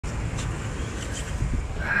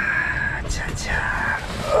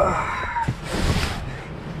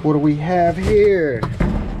What do we have here?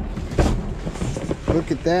 Look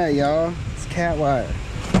at that, y'all. It's cat wire.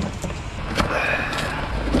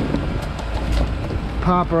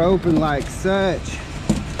 Pop her open like such,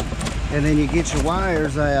 and then you get your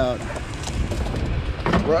wires out.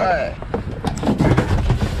 Right.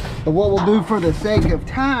 But what we'll do for the sake of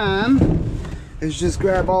time is just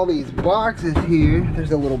grab all these boxes here.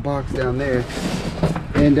 There's a little box down there.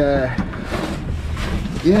 And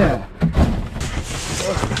yeah,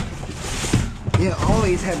 all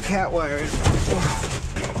these have cat wires.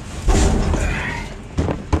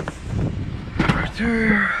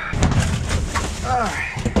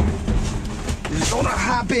 Alright, just gonna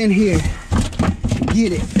hop in here,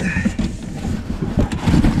 get it.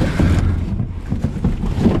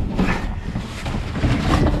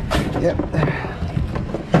 Yep,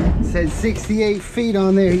 it says 68 feet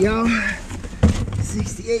on there, y'all.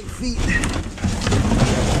 68 feet.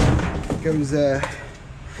 Comes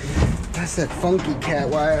that's that funky cat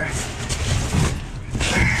wire.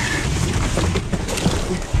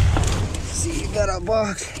 See, you got a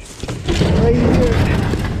box right here.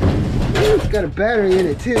 Ooh, it's got a battery in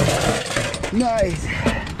it too. Nice.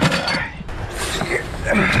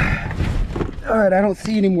 All right, I don't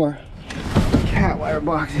see any more cat wire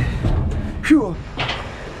boxes. Phew.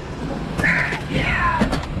 Yeah.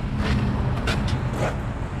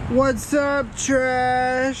 What's up,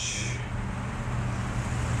 trash?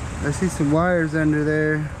 I see some wires under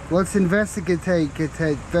there. Let's investigate.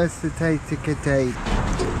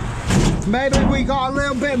 Maybe we got a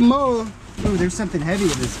little bit more. Ooh, there's something heavy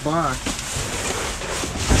in this box.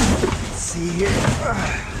 Let's see here.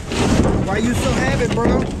 Why you so heavy,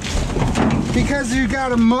 bro? Because you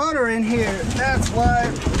got a motor in here. That's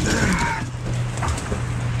why.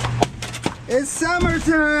 It's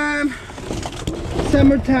summertime.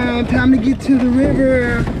 Summertime. Time to get to the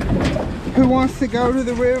river. Who wants to go to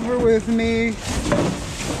the river with me?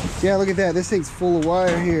 Yeah, look at that. This thing's full of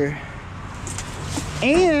wire here.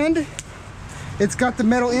 And it's got the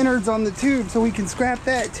metal innards on the tube, so we can scrap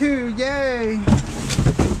that too. Yay!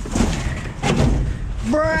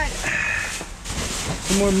 Right.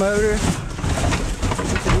 Some more motor.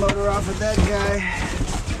 Get the motor off of that guy.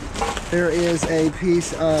 There is a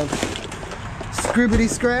piece of scribbity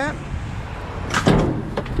scrap.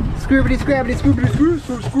 Scribbity scrabbity screw.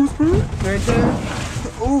 Right there.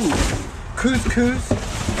 Ooh. Couscous.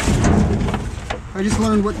 I just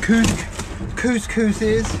learned what couscous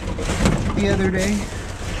is the other day.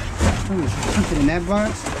 Oh, there's something in that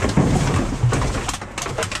box.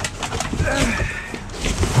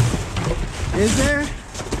 Is there?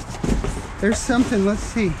 There's something. Let's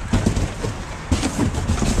see.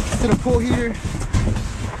 Is it a pool heater?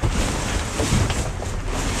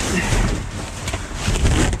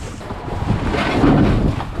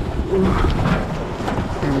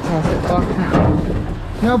 And we toss that box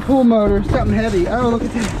out. No pool motor. Something heavy. Oh, look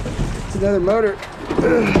at that. It's another motor.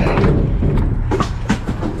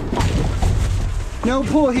 No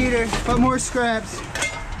pool heater, but more scraps.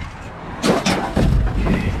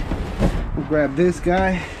 We'll grab this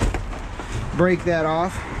guy, break that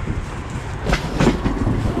off.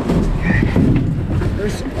 Okay.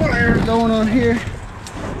 There's some wire going on here,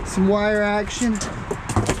 some wire action.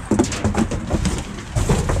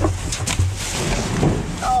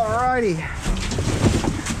 Alrighty,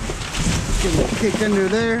 give it a kick under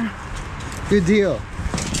there. Good deal.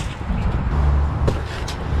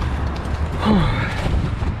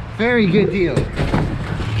 Very good deal.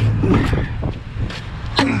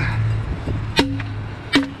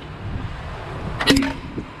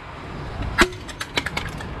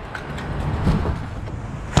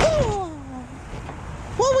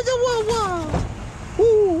 What was the wow?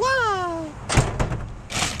 Ooh, wow.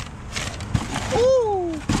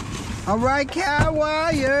 Ooh. All right, cat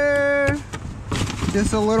wire.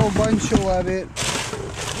 Just a little bunch of it.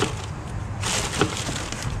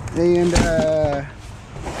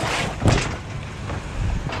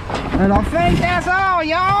 And I think that's all,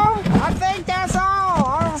 y'all. I think that's all.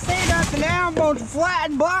 I don't see nothing now. A bunch of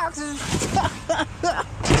flattened boxes.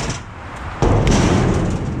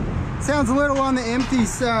 Sounds a little on the empty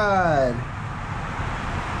side.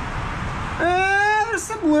 There's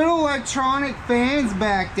some little electronic fans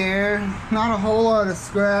back there. Not a whole lot of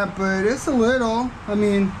scrap, but it's a little. I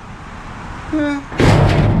mean, go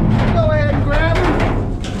ahead and grab them.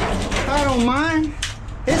 I don't mind.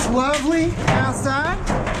 It's lovely outside.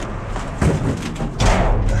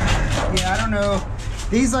 Yeah, I don't know.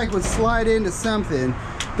 These like would slide into something.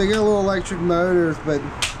 They got little electric motors, but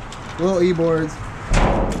little e-boards.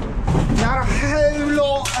 Not a whole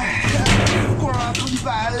lot of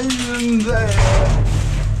scrap in there.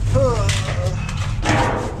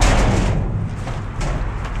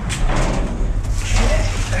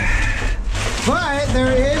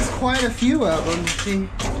 2 of them. See,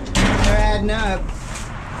 they're adding up.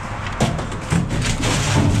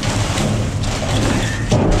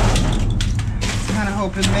 Kind of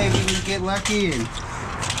hoping maybe we get lucky and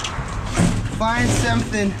find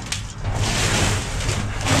something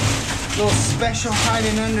a little special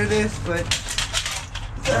hiding under this, but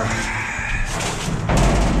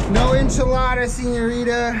no enchilada,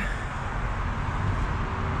 señorita.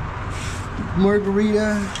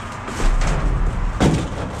 Margarita.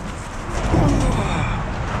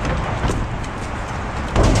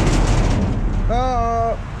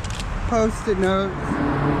 Oh, post-it notes.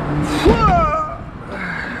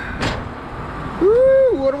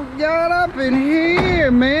 Woo, what do we got up in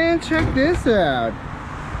here, man? Check this out.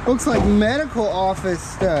 Looks like medical office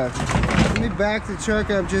stuff. Let me back the truck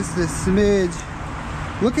up just a smidge.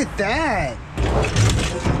 Look at that.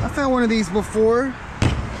 I found one of these before.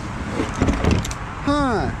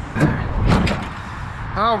 Huh.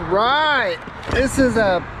 All right. This is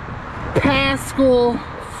a Pascal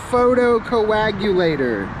photo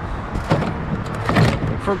coagulator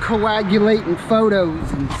for coagulating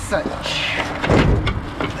photos and such.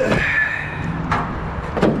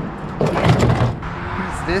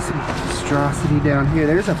 This monstrosity down here.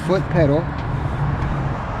 There's a foot pedal.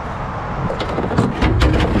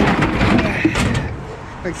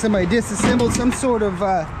 Like somebody disassembled some sort of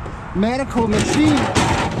medical machine.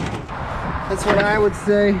 That's what I would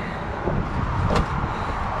say.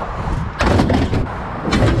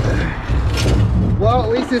 Well, at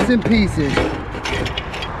least it's in pieces.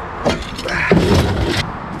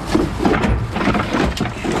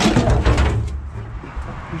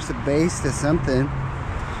 There's a base to something.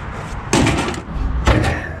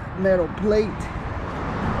 Metal plate.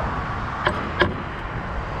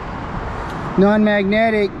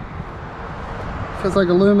 Non-magnetic. Feels like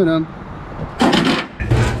aluminum.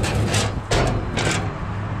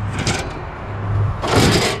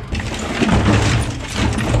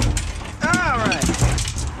 Alright.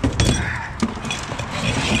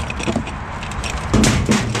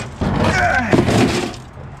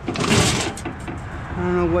 I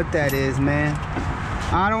don't know what that is, man.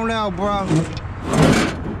 I don't know, bro.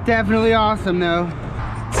 Definitely awesome though.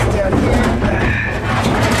 It's down here.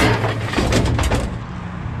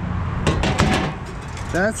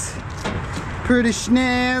 That's pretty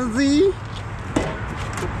snazzy.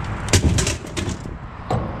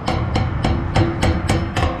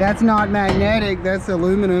 That's not magnetic, that's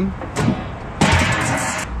aluminum.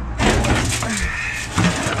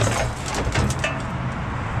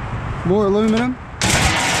 More aluminum.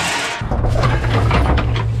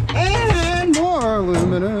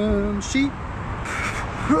 Aluminum sheet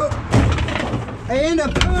and a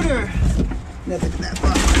pooter. Nothing in that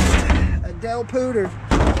box. A Dell pooter.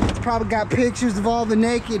 It's probably got pictures of all the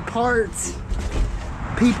naked parts,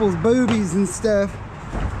 people's boobies and stuff,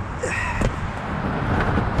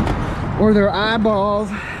 or their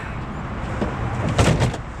eyeballs,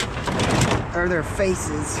 or their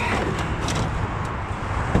faces.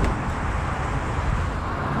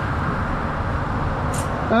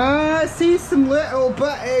 I see some little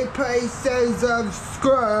butty pieces of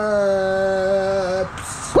scraps.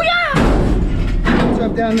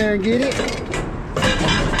 Jump down there and get it.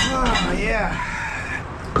 Oh yeah.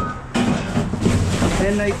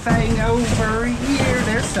 Then they thing over here.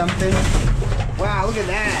 There's something. Wow, look at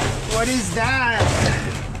that. What is that?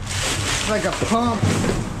 It's like a pump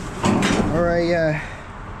or a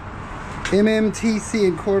MMTC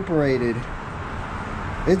Incorporated.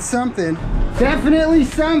 It's something. Definitely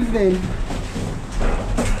something.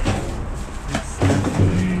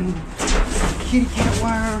 Kitty cat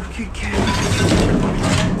wire, kitty cat.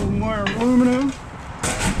 More aluminum.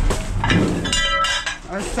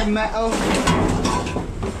 There's some metal.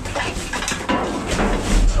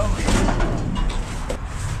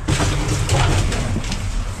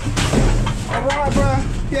 Alright, bruh.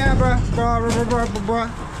 Yeah, bruh.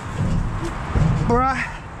 Bruh.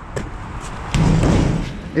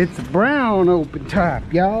 It's brown open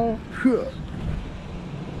top, y'all.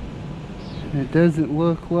 It doesn't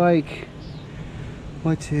look like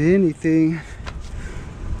much of anything.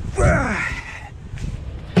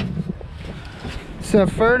 So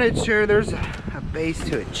furniture, there's a base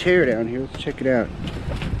to a chair down here. Let's check it out.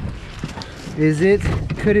 Is it?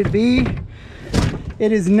 Could it be?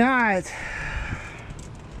 It is not.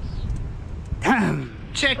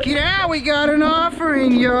 Check it out, we got an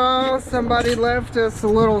offering, y'all. Somebody left us a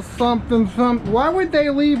little something. Why would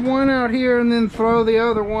they leave one out here and then throw the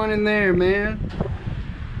other one in there, man?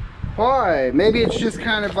 Why? Maybe it's just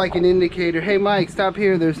kind of like an indicator. Hey Mike, stop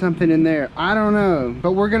here, there's something in there. I don't know,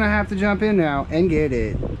 but we're gonna have to jump in now and get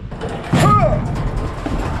it.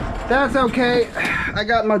 That's okay. I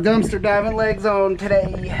got my dumpster diving legs on today.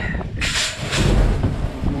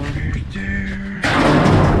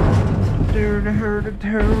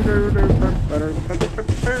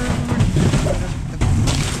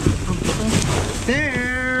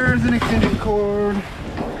 There's an extension cord.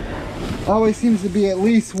 Always seems to be at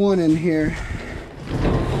least one in here.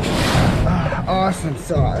 Awesome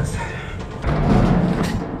sauce.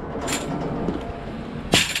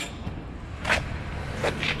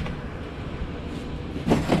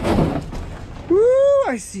 Woo!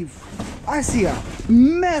 I see a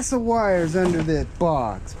mess of wires under this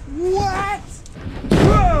box. What?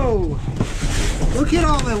 Whoa! Look at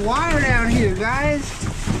all the wire down here, guys.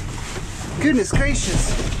 Goodness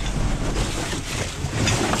gracious.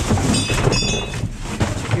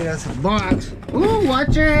 Get us a box. Ooh,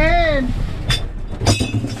 watch your head.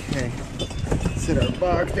 Okay. Set our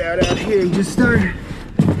box down out here and just start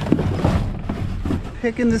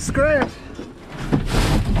picking the scraps.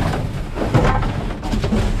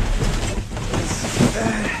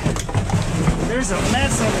 There's a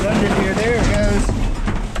mess of it under here. There it goes.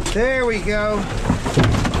 There we go.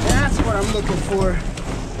 That's what I'm looking for.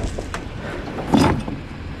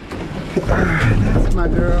 That's my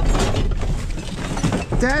girl.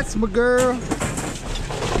 That's my girl.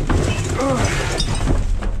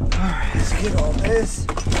 Alright, let's get all this.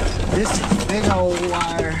 This is big old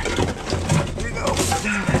wire. Here we go.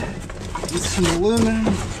 Get some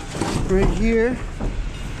aluminum right here.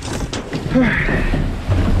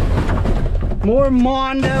 More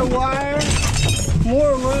Mondo wire.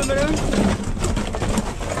 More aluminum.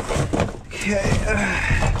 Okay.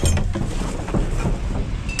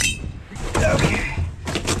 Okay.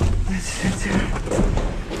 That's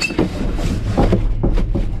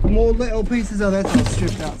more little pieces. Oh, that's all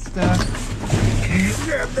stripped out stuff. Okay,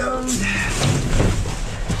 grab those.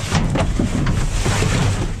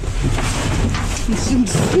 And some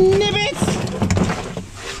snippets.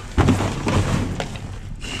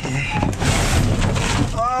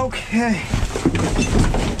 Okay.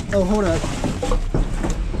 Oh, hold up.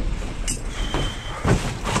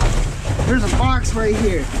 There's a box right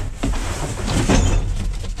here.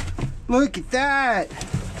 Look at that.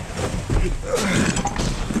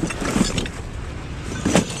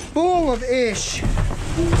 Full of ish.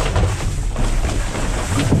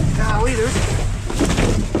 Golly,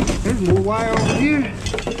 there's more wire over here.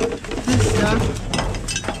 This stuff.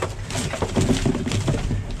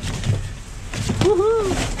 Woohoo!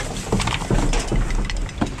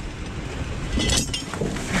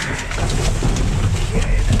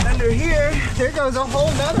 Okay, under here, there goes a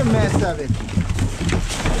whole nother mess of it.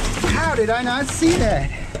 How did I not see that?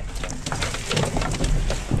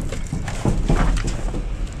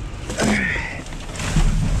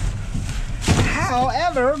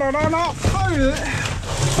 However, did I not see it?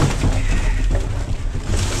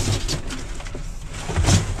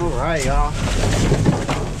 Alright, y'all.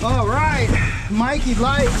 Alright. Mikey'd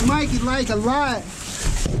like a lot.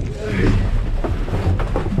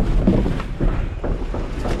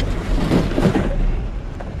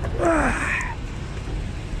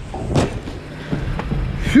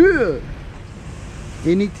 Sure.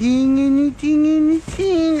 Anything.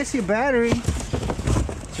 I see a battery.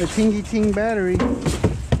 A tingy-ting battery.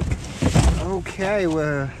 Okay,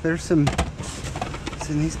 well, there's some. What's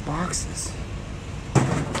in these boxes?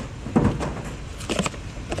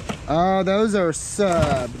 Oh, those are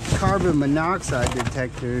carbon monoxide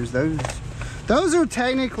detectors. Those are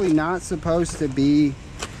technically not supposed to be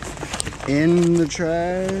in the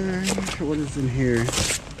trash. What is in here?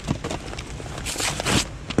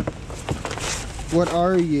 What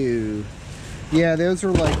are you? Yeah, those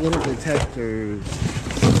are like little detectors.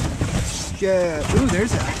 Yeah. Ooh,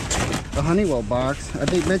 there's a Honeywell box. I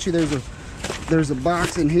bet you there's a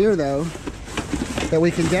box in here though that we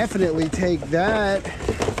can definitely take that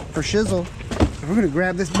for shizzle. So we're gonna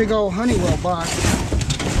grab this big old Honeywell box.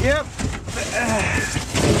 Yep.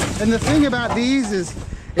 And the thing about these is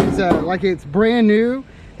like it's brand new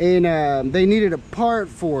and they needed a part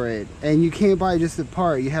for it, and you can't buy just the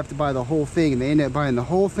part, you have to buy the whole thing, and they ended up buying the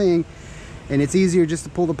whole thing. And it's easier just to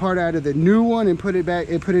pull the part out of the new one and put it back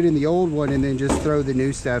and put it in the old one, and then just throw the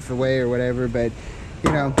new stuff away or whatever. But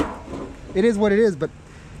you know, it is what it is. But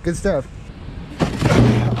good stuff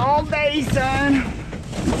all day, son.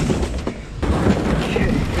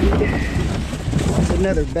 Okay. There's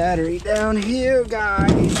another battery down here,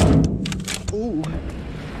 guys. Ooh.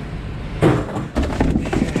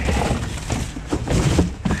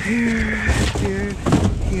 Okay.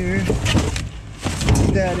 Here.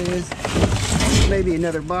 That is. Maybe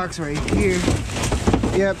another box right here.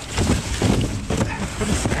 Yep. What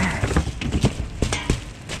is that?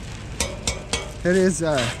 That is,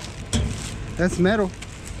 that's metal.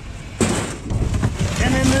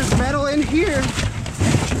 And then there's metal in here.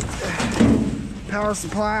 Power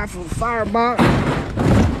supply for the firebox.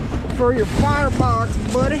 For your firebox,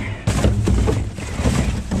 buddy.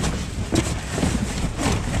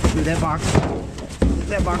 Dude, that box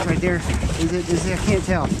right there. Is it? I can't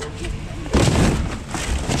tell.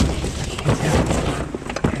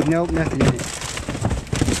 Nope, nothing in it.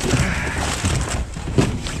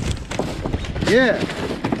 Yeah.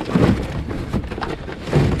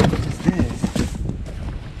 What is this?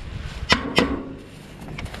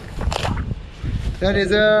 That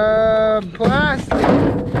is a plastic.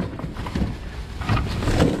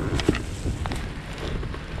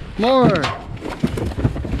 More.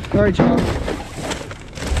 All right, y'all.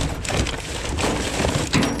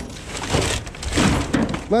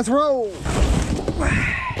 Let's roll.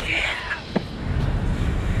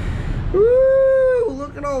 Woo!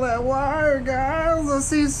 Look at all that wire, guys. I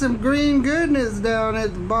see some green goodness down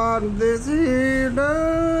at the bottom of this here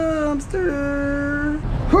dumpster.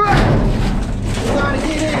 We gotta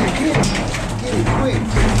get in. Get it quick.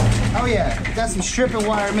 Oh yeah, got some stripping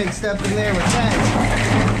wire mixed up in there with that.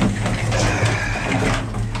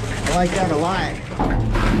 I like that a lot.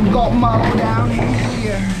 Got more down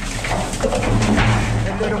here. A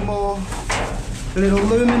little more, little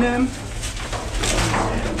aluminum.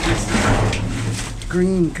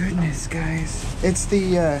 Green goodness, guys. It's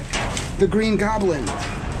the Green Goblin.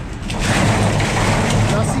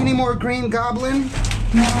 Y'all see any more Green Goblin?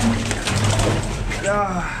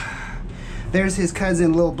 No. There's his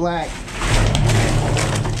cousin, Lil Black.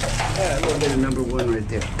 A little bit of #1 right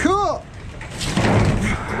there. Cool.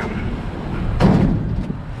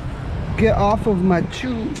 Get off of my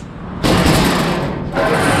tube.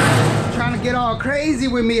 Trying to get all crazy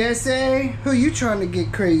with me, SA? Who you trying to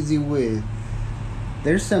get crazy with?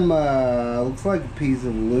 There's some, looks like a piece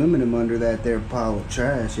of aluminum under that there pile of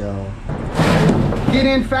trash, y'all. Get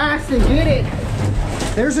in fast and get it.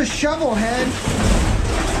 There's a shovel head.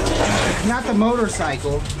 Not the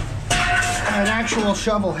motorcycle. An actual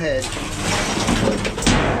shovel head.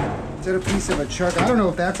 Is it a piece of a truck? I don't know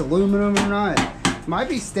if that's aluminum or not. Might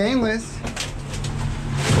be stainless.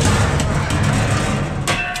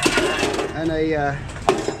 And a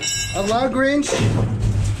lug wrench.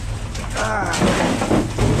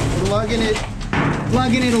 Lugging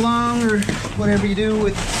it along, or whatever you do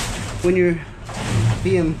with when you're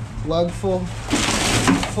being full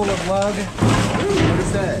of lug. Ooh, what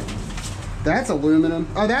is that? That's aluminum.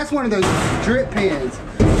 Oh, that's one of those drip pans.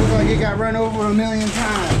 Looks like it got run over 1,000,000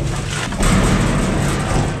 times.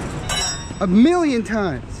 1,000,000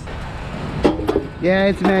 times. Yeah,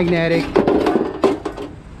 it's magnetic.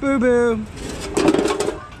 Boo boo.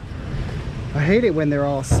 I hate it when they're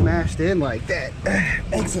all smashed in like that.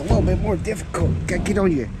 Makes it a little bit more difficult. Gotta get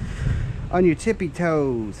on your tippy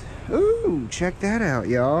toes. Ooh, check that out,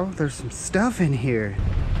 y'all. There's some stuff in here.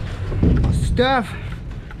 Stuff.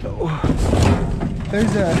 Oh,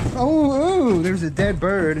 there's a dead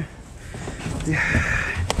bird.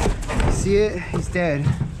 See it? He's dead.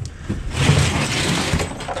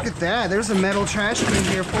 Look at that. There's a metal trash can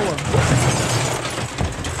here full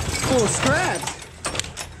of scraps.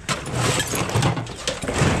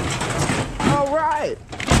 All right.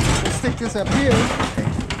 Let's stick this up here.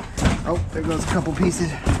 Oh, there goes a couple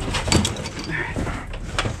pieces.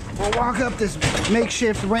 We'll walk up this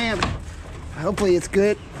makeshift ramp. Hopefully it's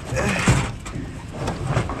good.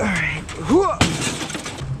 All right.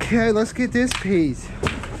 Okay, let's get this piece.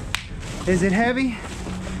 Is it heavy?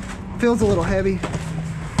 Feels a little heavy.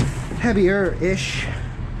 Heavier-ish.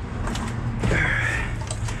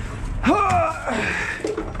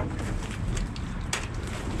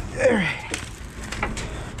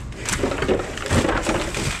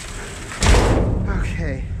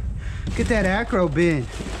 Okay, get that acro bin.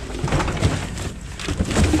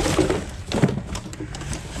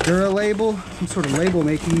 Label, some sort of label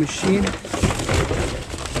making machine.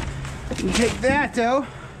 You take that though,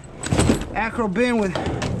 acro bin with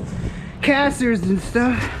casters and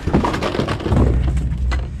stuff.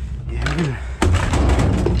 Yeah, I'm gonna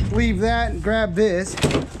leave that and grab this.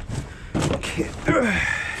 Okay.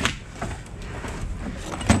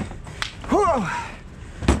 Whoa.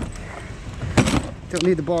 Don't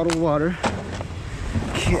need the bottle of water.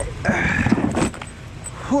 Okay.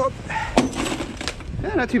 Whoop.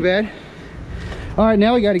 Yeah, not too bad. All right,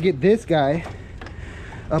 now we got to get this guy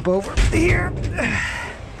up over here.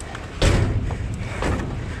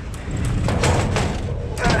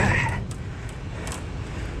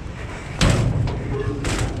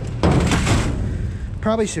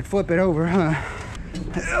 Probably should flip it over, huh?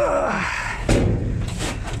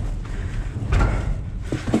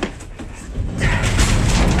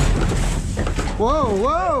 Whoa,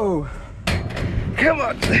 whoa. Come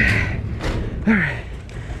on. All right.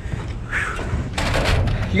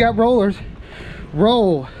 You got rollers.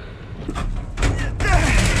 Roll.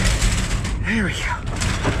 There we go.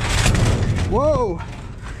 Whoa. All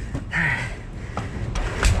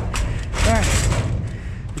right.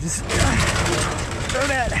 Just throw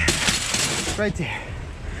that right there.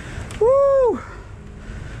 Woo.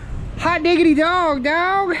 Hot diggity dog.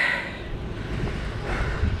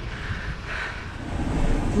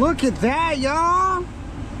 Look at that, y'all.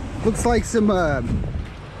 Looks like some, woo,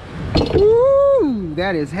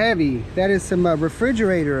 that is heavy. That is some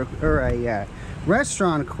refrigerator or a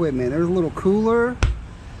restaurant equipment. There's a little cooler,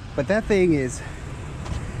 but that thing is,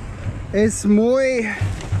 it's muy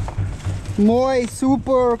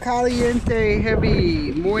super caliente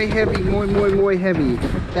heavy. Muy heavy, muy heavy.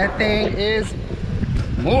 That thing is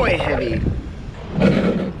muy heavy.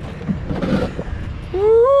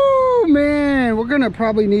 Woo, man, we're gonna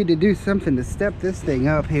probably need to do something to step this thing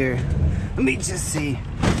up here. Let me just see. Is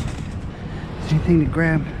there anything to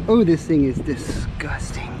grab? Oh, this thing is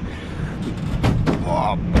disgusting.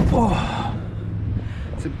 Oh.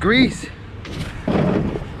 Some grease.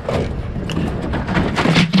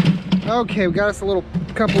 Okay, we got us a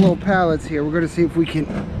couple little pallets here. We're gonna see if we can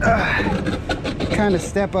kind of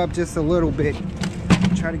step up just a little bit.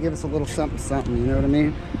 Try to give us a little something, you know what I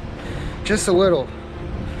mean? Just a little.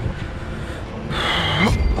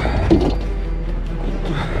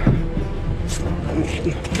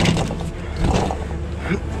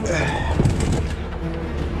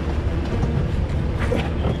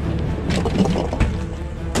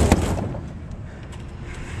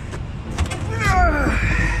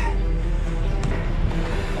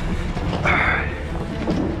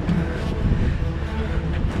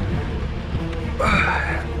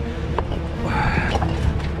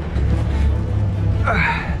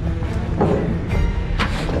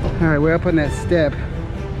 All right, we're up on that step.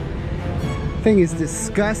 Thing is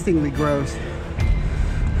disgustingly gross.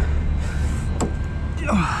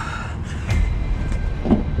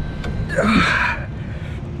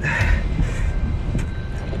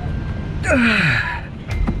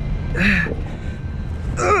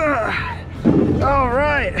 All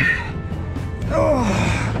right. Oh,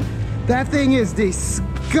 that thing is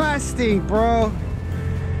disgusting, bro.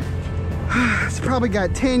 It's probably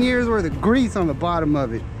got 10 years worth of grease on the bottom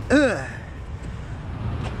of it. Ugh.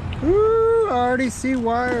 Ooh, I already see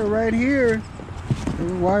wire right here.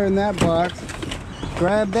 There's wire in that box.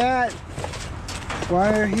 Grab that.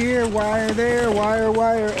 Wire here, wire there,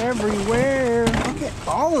 wire everywhere. Look at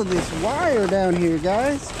all of this wire down here,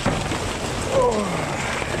 guys. Oh.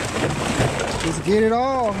 Let's get it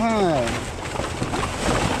all, huh?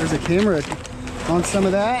 There's a camera on some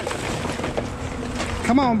of that.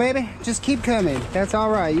 Come on, baby. Just keep coming. That's all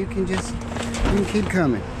right. You can keep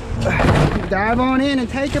coming. Dive on in and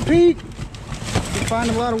take a peek. Been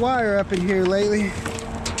finding a lot of wire up in here lately.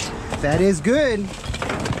 That is good.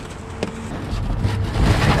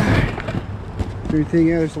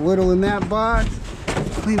 Everything else, there's a little in that box.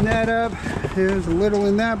 Clean that up. There's a little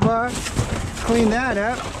in that box. Clean that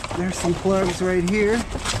up. There's some plugs right here.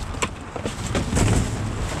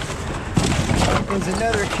 There's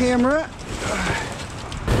another camera.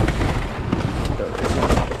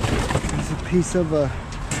 There's a piece of a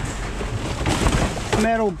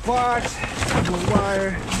metal box, more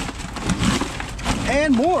wire,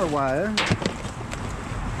 and more wire.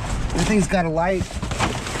 That thing's got a light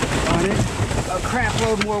on it. A crap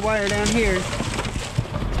load more wire down here.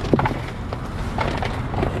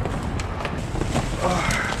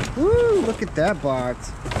 Oh, woo, look at that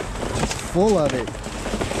box. Just full of it. I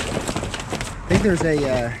think there's a, is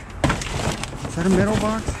that a metal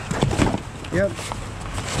box? Yep.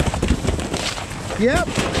 Yep.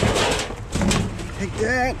 Take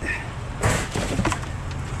that.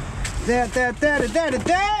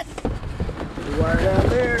 That. Put the wire down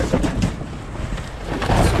there.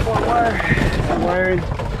 Some more wire. That wire in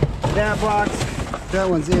that box. That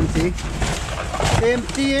one's empty.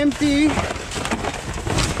 Empty.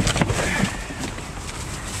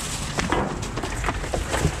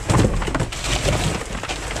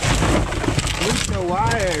 Look the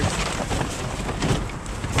wires.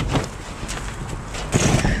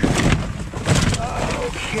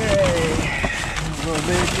 Okay. A little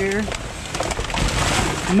bit here.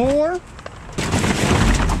 More.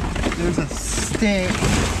 There's a stick. A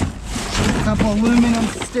couple aluminum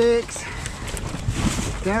sticks.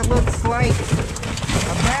 That looks like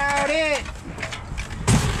about it.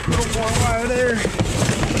 A little more wire there.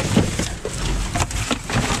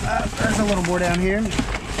 There's a little more down here.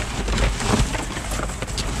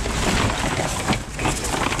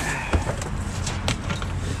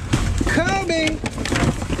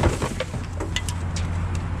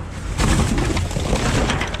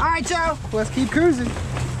 let's keep cruising.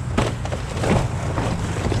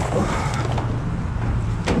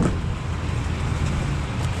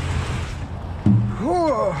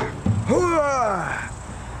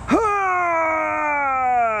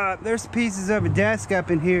 There's pieces of a desk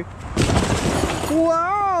up in here.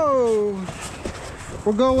 Whoa!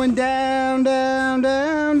 We're going down, down,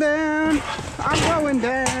 down, down. I'm going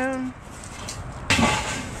down.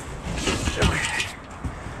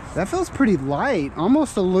 That feels pretty light,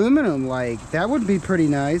 almost aluminum like. That would be pretty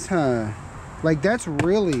nice, huh? Like that's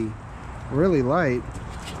really, really light.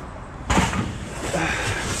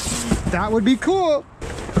 That would be cool.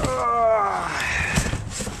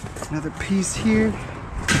 Another piece here.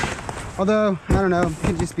 Although, I don't know, it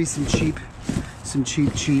could just be some cheap. Bunch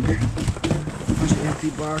of empty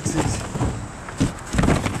boxes.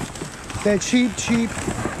 That cheap.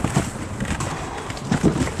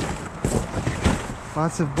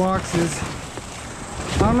 Lots of boxes.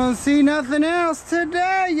 I don't see nothing else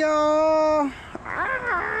today, y'all.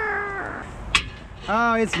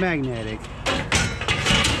 Oh, it's magnetic.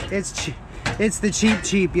 It's the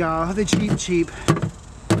cheap, y'all. The cheap.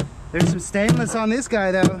 There's some stainless on this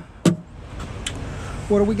guy, though.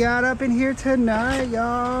 What do we got up in here tonight,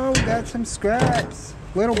 y'all? We got some scraps.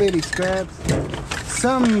 Little bitty scraps.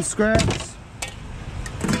 Some scraps.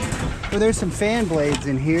 Oh, there's some fan blades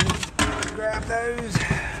in here. Grab those.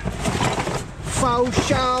 Faux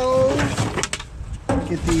show.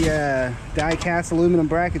 Get the die-cast aluminum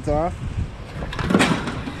brackets off.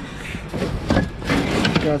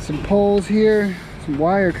 Got some poles here. Some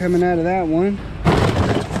wire coming out of that one.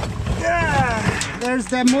 Yeah, there's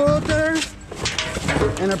the motor.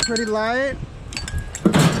 And a pretty light.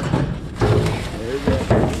 There we go.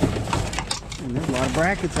 And there's a lot of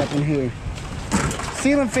brackets up in here.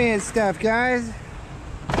 Ceiling fan stuff, guys.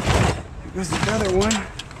 There's another one.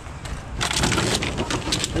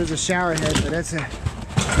 There's a shower head, but that's a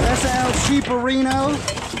El Cheaperino.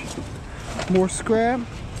 More scrap.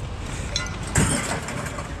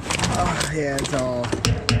 Oh yeah, it's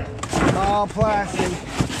all plastic.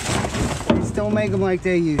 They just don't make them like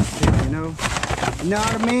they used to, you know. Know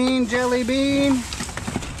what I mean, jelly bean?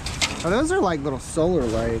 Oh, those are like little solar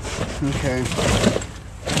lights. Okay.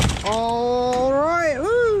 All right.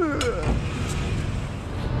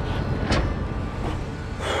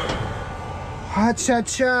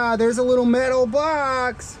 Ha-cha-cha. There's a little metal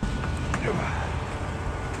box.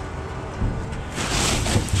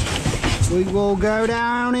 We will go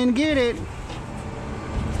down and get it.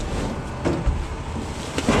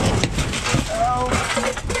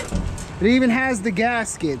 It even has the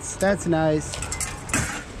gaskets. That's nice.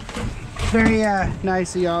 Very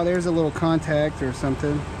nice of y'all. There's a little contact or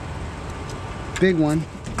something. Big one.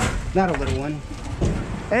 Not a little one.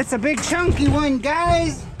 It's a big chunky one,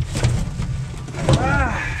 guys.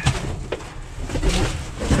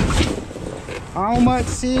 Almost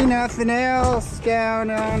see nothing else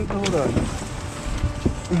down on. Hold on.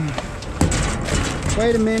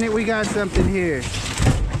 Wait a minute. We got something here.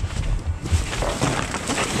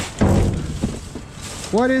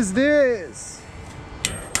 What is this?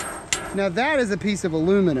 Now that is a piece of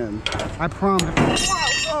aluminum. I promise.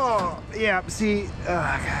 Oh, yeah, see,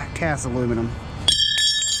 cast aluminum.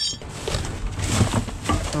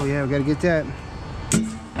 Oh yeah, we gotta get that.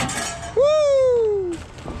 Woo!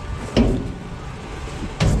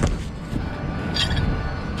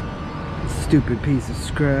 Stupid piece of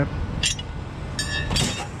scrap.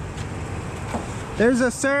 There's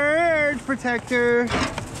a surge protector.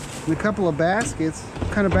 And a couple of baskets.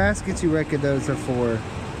 What kind of baskets you reckon those are for?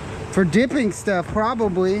 For dipping stuff,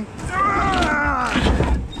 probably.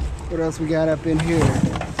 What else we got up in here?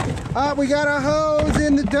 Oh, we got a hose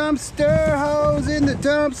in the dumpster. Hose in the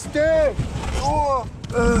dumpster. Oh,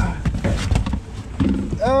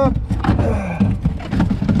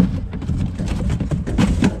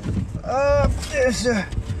 there's a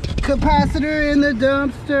capacitor in the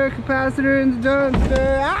dumpster. Capacitor in the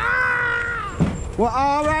dumpster. Ah! Well,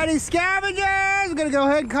 alrighty, scavengers, we're gonna go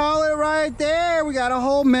ahead and call it right there. We got a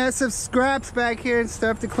whole mess of scraps back here and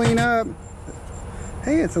stuff to clean up.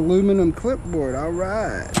 Hey, it's aluminum clipboard, all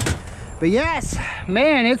right. But yes,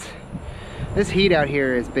 man, this heat out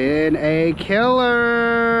here has been a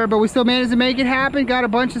killer. But we still managed to make it happen. Got a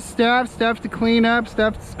bunch of stuff to clean up,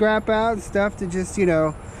 stuff to scrap out, and stuff to just, you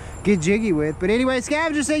know, get jiggy with. But anyway,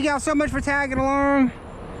 scavengers, thank y'all so much for tagging along.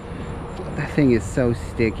 That thing is so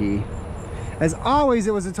sticky. As always,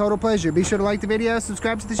 it was a total pleasure. Be sure to like the video,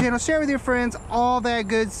 subscribe to the channel, share with your friends, all that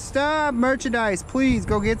good stuff. Merchandise, please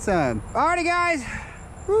go get some. Alrighty, guys.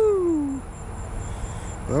 Woo.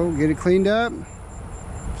 Well, get it cleaned up.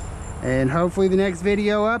 And hopefully the next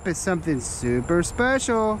video up is something super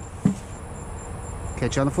special.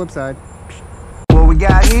 Catch you on the flip side. What we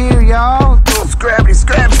got here, y'all? Scrabbity,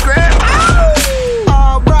 scrab, scrab.